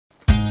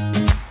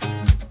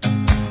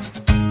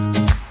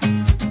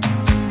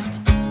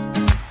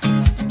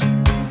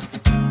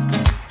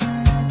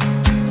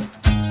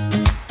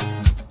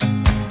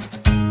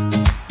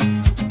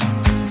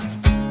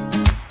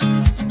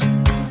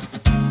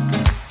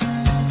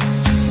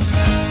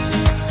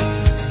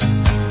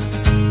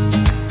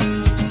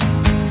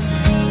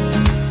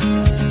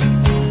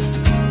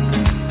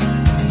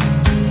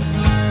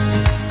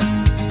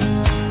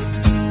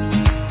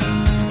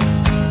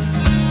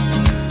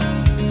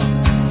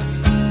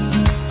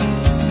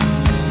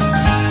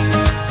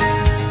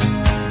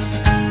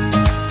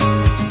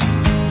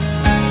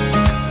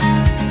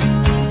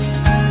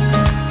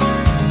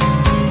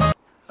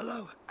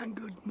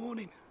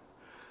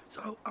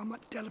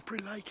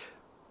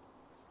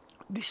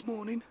this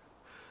morning.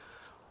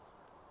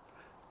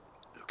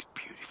 Looks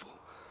beautiful.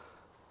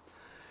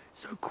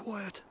 So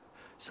quiet,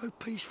 so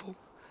peaceful,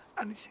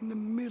 and it's in the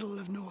middle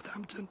of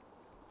Northampton.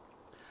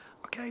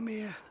 I came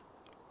here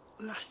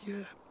last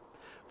year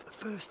for the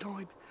first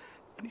time,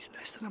 and it's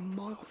less than a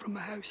mile from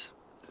my house.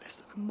 Less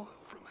than a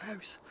mile from my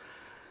house.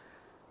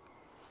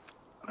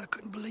 And I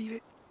couldn't believe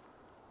it.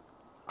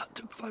 I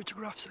took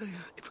photographs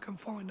here. If I can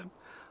find them,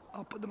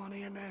 I'll put them on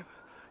here now,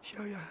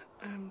 show you.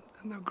 And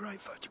they're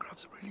great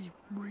photographs. I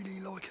really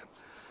like them.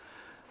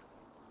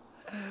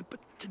 But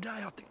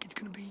today I think it's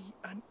going to be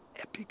an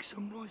epic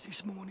sunrise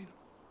this morning.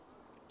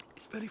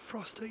 It's very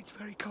frosty, it's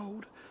very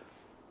cold.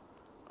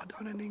 I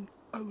don't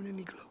own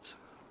any gloves.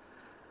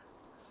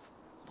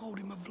 I'm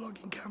holding my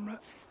vlogging camera.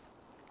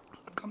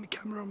 I've got my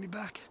camera on my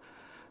back.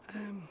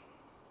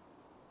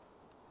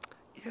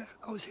 Yeah,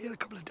 I was here a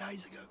couple of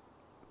days ago,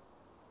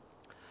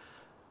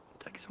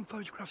 taking some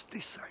photographs of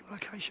this same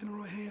location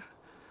right here.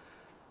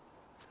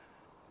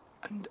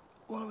 And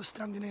while I was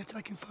standing here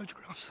taking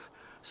photographs,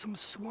 some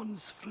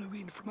swans flew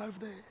in from over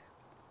there.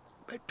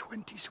 About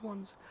 20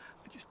 swans.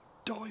 I just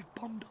dive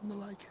bombed on the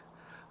lake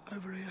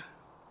over here.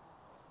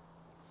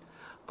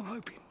 I'm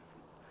hoping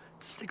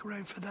to stick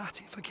around for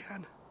that if I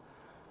can,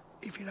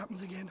 if it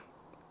happens again.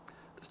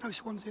 There's no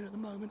swans here at the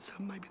moment, so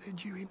maybe they're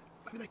due in.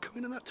 Maybe they come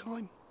in at that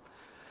time.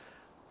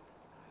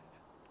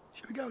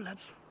 Shall we go,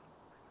 lads?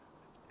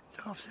 It's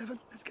 7:30.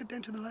 Let's get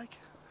down to the lake.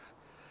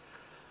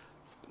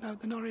 No,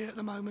 they're not here at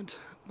the moment.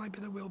 Maybe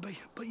they will be.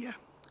 But yeah,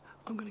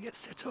 I'm going to get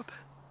set up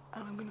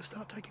and I'm going to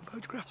start taking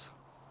photographs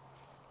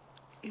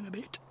in a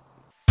bit.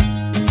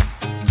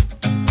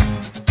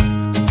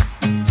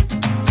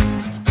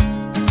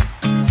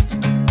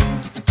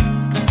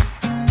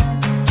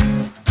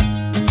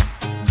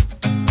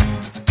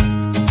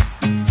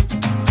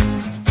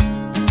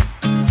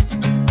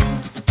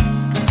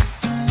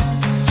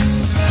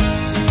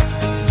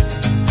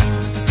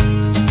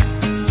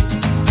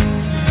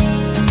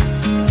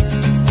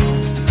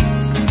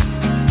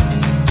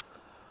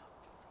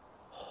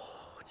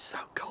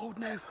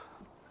 Now,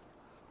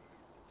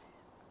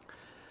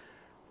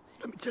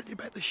 let me tell you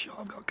about the shot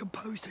I've got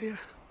composed here.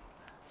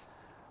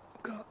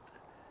 I've got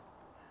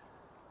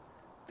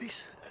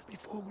this as my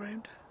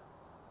foreground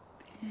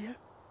here.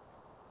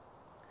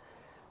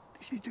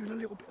 This is doing a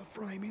little bit of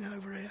framing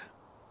over here.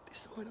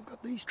 This side I've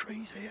got these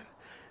trees here.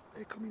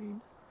 They're coming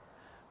in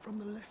from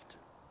the left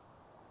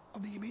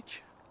of the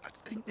image. That's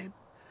thinking.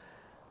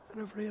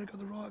 And over here I've got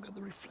the right, I've got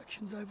the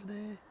reflections over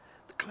there.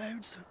 The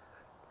clouds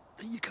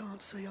that you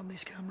can't see on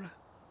this camera.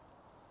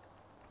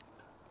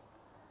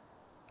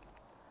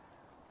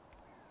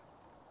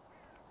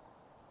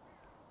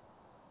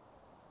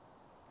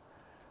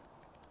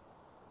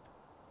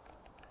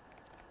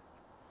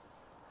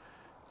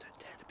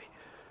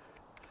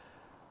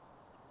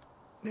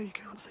 Now you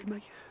can't see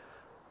me.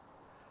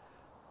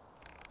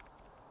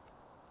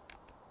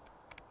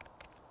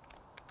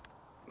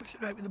 Mess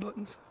it out with the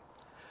buttons.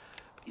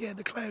 But yeah,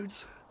 the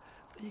clouds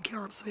that you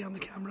can't see on the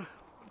camera.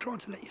 I'm trying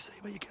to let you see,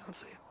 but you can't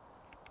see them.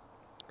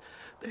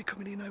 They're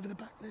coming in over the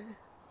back there.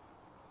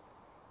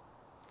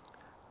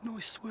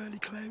 Nice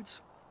swirly clouds.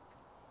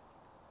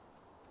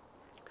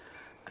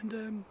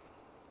 And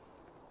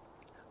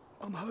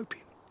I'm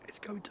hoping it's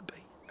going to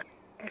be an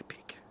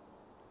epic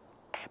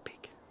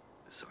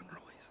sunrise.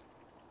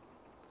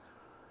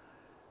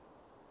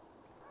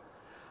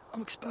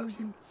 I'm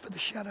exposing for the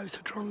shadows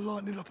to try and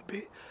lighten it up a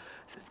bit,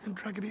 so if we can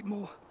drag a bit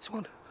more.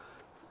 Swan.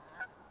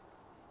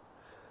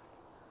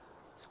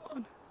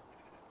 Swan.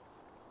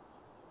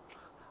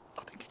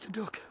 I think it's a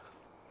duck.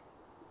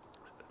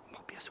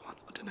 Might be a swan,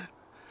 I don't know.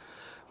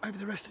 Maybe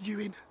the rest are due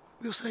in,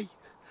 we'll see.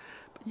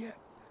 But yeah,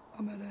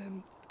 I'm at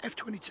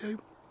f22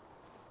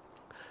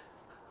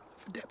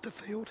 for depth of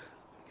field.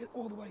 Get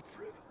all the way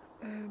through.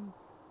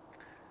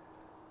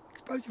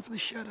 Exposing for the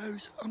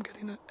shadows, I'm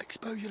getting an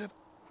exposure of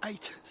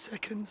 8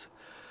 seconds.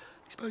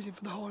 Exposing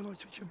for the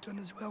highlights, which I've done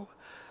as well,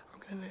 I'm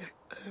getting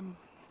an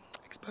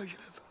exposure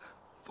of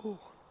 4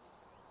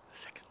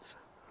 seconds.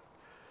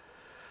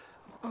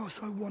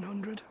 ISO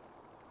 100.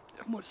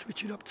 I might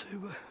switch it up to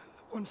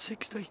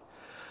 160.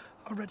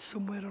 I read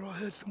somewhere, or I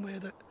heard somewhere,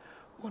 that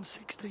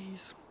 160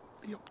 is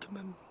the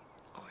optimum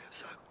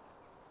ISO.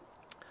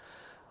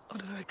 I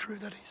don't know how true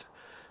that is,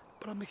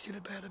 but I'm mixing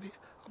it about a bit.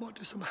 I might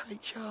do some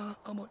HR,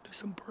 I might do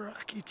some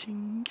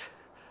bracketing,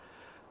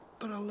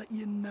 but I'll let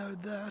you know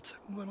that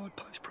when I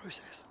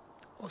post-process.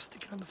 I'll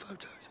stick it on the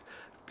photos.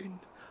 It's been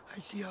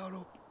HDR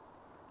or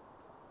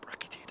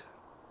bracketed.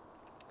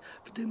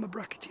 For doing my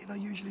bracketing, I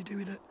usually do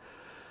it at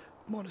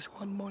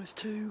 -1,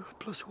 -2,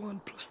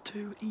 +1,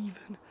 +2,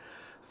 even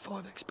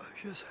 5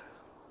 exposures.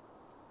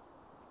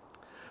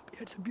 But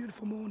yeah, it's a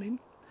beautiful morning.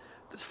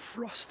 There's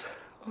frost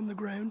on the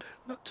ground,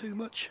 not too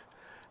much.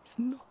 It's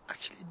not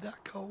actually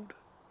that cold.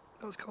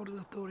 Not as cold as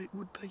I thought it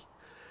would be.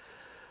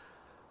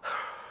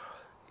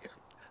 Yeah,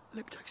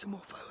 let me take some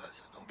more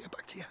photos and I'll get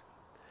back to you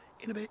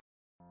in a bit.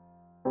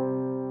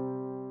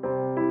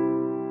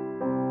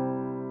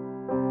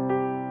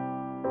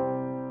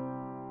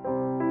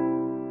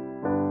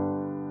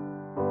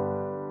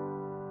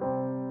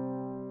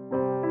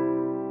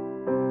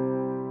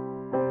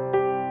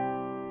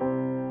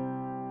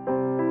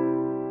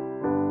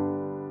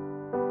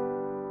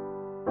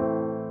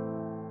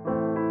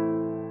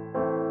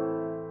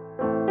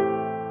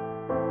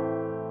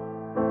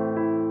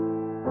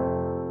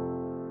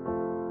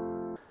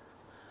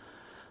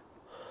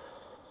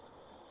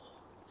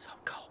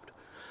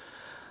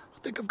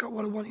 think I've got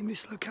what I want in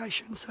this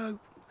location, so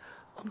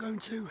I'm going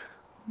to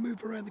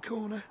move around the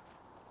corner.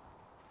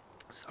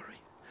 Sorry.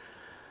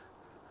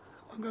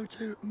 I'm going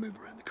to move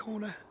around the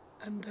corner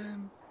and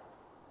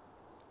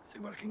see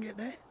what I can get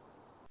there.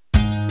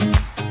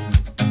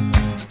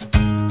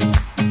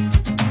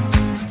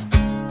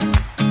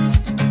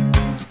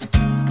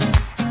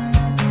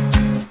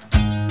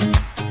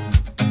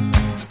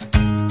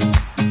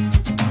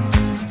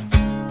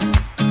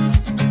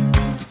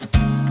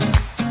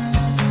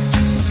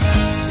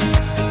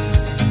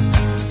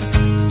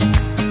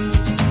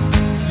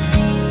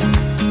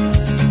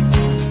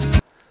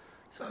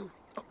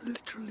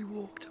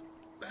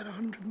 About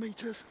 100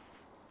 metres,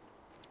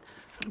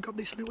 and I've got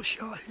this little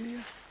shot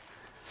here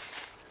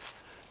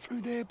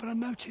through there, but I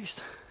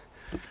noticed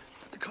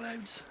that the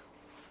clouds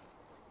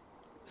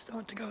are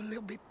starting to go a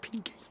little bit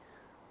pinky,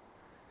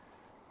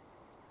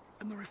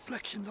 and the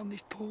reflections on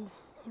this pool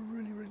are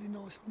really, really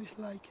nice on this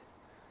lake.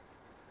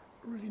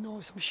 Really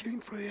nice. I'm shooting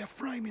through here,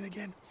 framing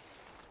again.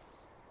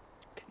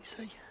 Can you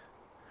see?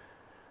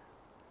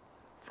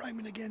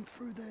 Framing again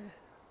through there.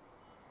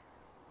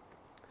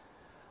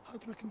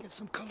 Hoping I can get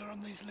some colour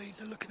on these leaves.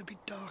 They're looking a bit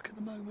dark at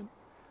the moment.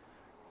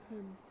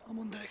 I'm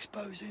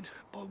underexposing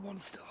by one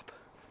stop.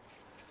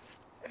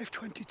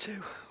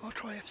 F22, I'll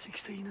try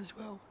F16 as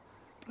well.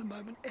 But at the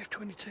moment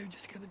F22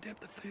 just to get the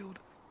depth of field.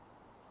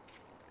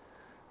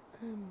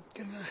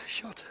 Getting a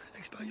shot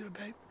exposure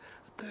about a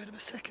third of a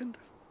second.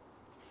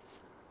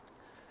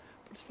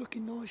 But it's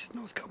looking nice, it's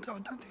nice company. I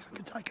don't think I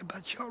can take a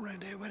bad shot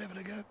around here wherever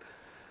I go.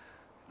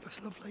 It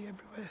looks lovely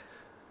everywhere.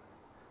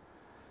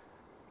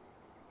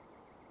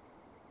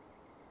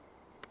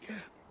 Yeah,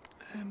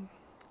 I'm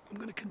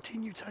going to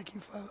continue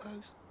taking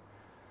photos.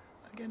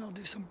 Again, I'll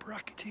do some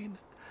bracketing.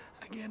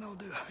 Again, I'll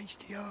do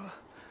HDR.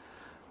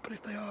 But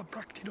if they are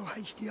bracketed or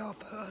HDR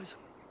photos,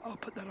 I'll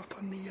put that up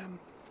on the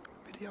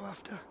video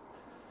after.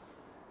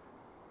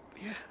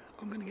 But yeah,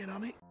 I'm going to get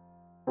on it.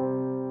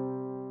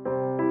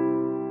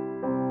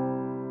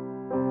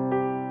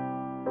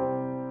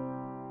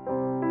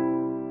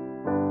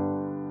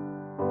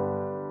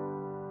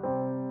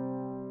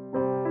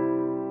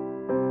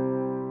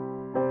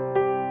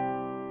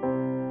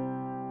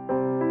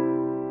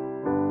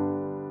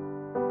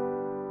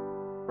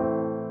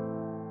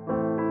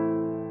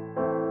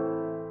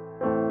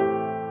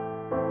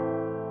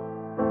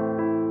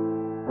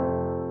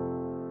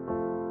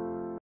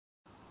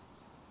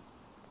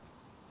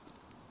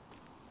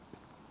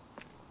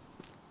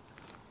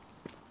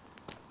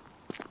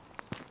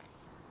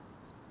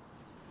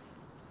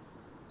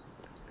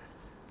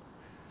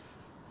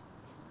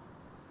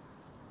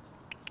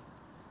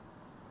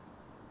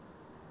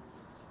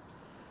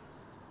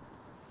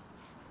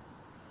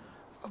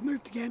 I've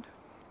moved again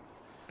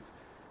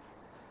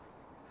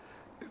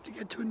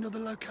to another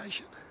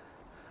location.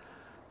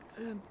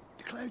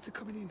 The clouds are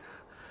coming in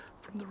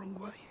from the wrong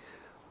way.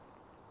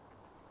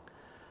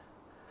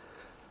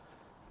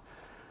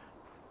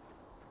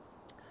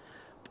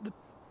 But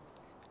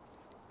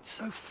it's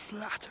so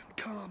flat and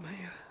calm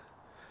here.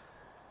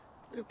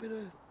 A little bit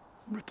of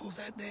ripples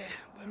out there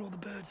where all the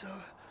birds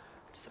are.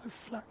 It's so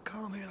flat and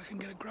calm here, I can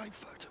get a great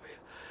photo here.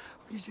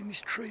 I'm using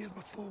this tree as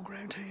my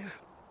foreground here.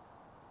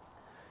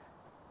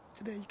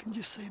 There you can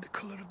just see the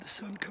colour of the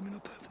sun coming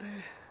up over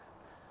there.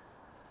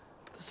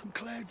 But there's some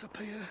clouds up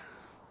here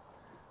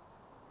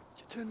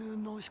which are turning a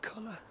nice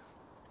colour.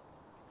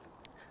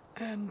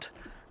 And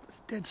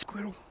there's a dead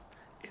squirrel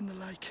in the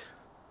lake.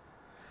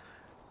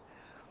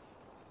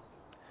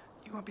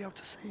 You won't be able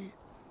to see it.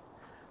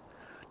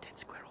 A dead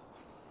squirrel.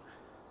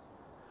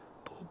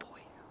 Poor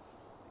boy.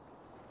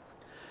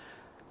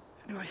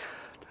 Anyway,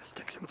 let's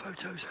take some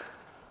photos.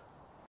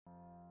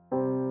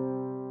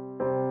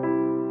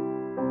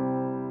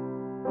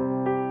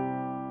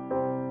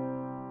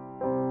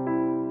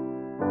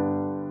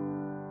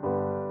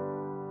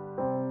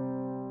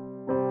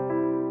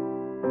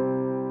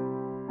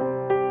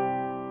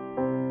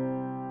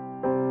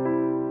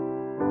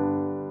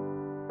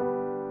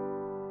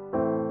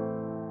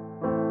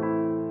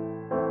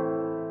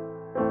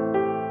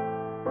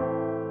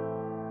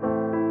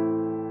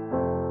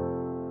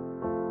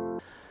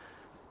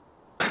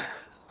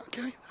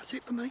 Okay, that's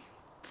it for me.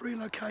 3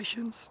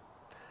 locations,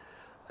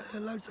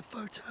 loads of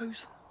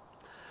photos.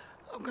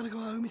 I'm going to go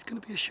home. It's going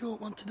to be a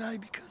short one today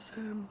because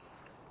I've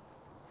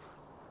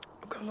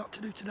got a lot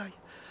to do today.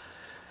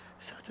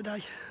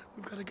 Saturday,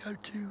 we've got to go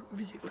to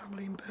visit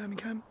family in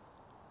Birmingham.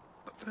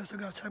 But first I've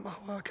got to take my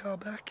hire car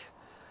back.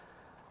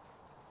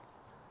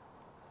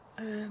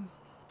 8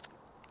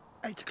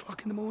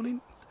 o'clock in the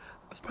morning.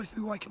 I'm supposed to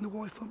be waking the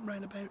wife up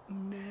round about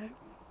now.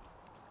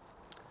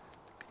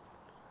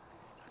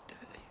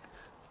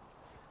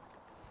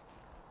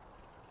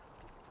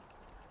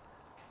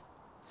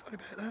 Sorry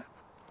about that.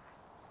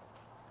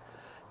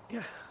 Yeah,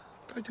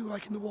 I'm supposed to be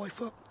waking the wife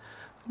up.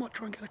 I might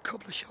try and get a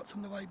couple of shots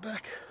on the way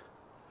back.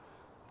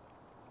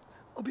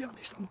 I'll be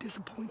honest, I'm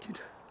disappointed.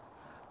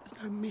 There's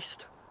no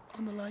mist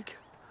on the lake.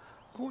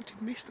 I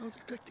wanted mist, I was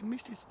expecting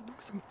mist. It's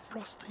nice and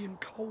frosty and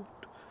cold.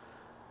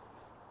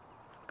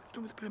 I could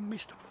do with a bit of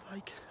mist on the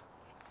lake.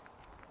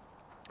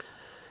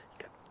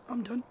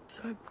 I'm done,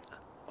 so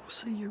I'll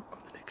see you on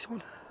the next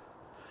one.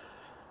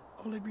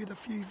 I'll leave you with a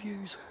few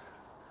views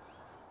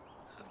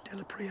of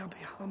Delapre Abbey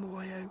on the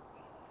way out.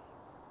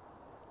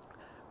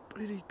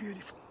 But it is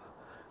beautiful.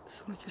 The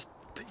sun's just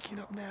peeking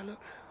up now,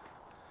 look.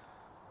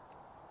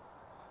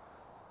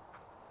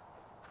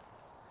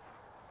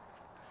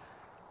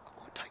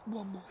 I might take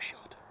one more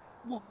shot.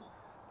 One more.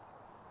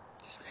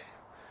 Just there.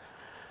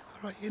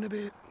 Alright, in a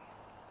bit.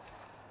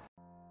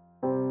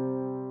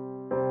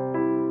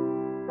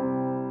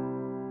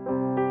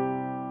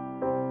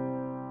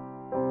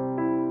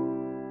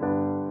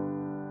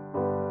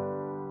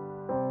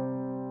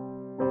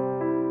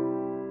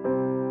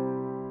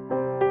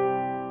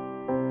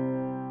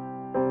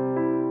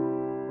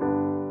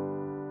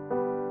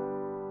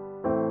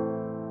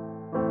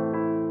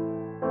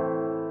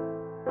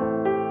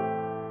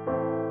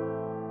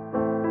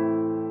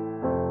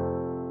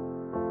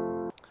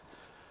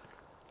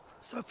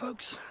 So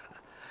folks,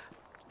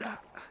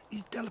 that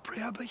is Delapre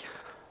Abbey.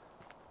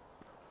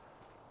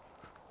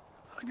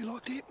 Hope you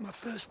liked it, my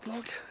first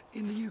vlog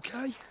in the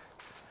UK.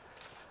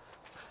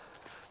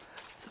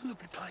 It's a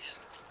lovely place.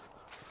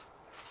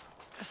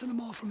 Less than a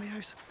mile from my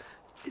house.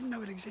 Didn't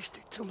know it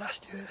existed till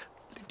last year.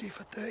 Lived here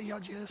for 30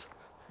 odd years.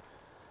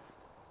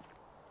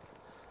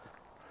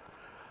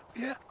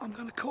 Yeah, I'm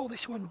going to call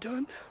this one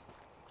done.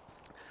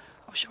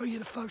 I'll show you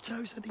the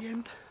photos at the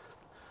end,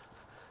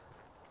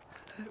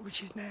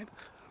 which is now.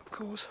 Of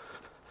course,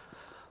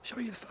 I'll show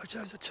you the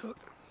photos I took.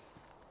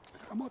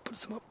 I might put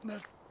some up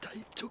that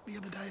I took the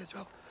other day as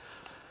well.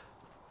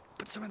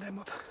 Put some of them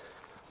up.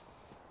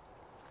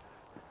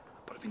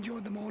 But I've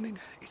enjoyed the morning.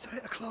 It's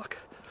 8 o'clock.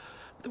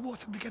 The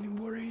wife will be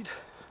getting worried.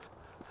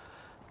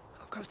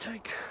 I've got to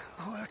take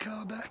a hire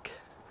car back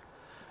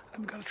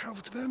and we've got to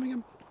travel to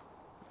Birmingham.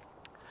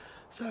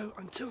 So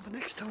until the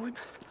next time,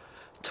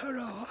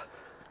 ta-ra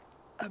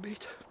a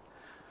bit.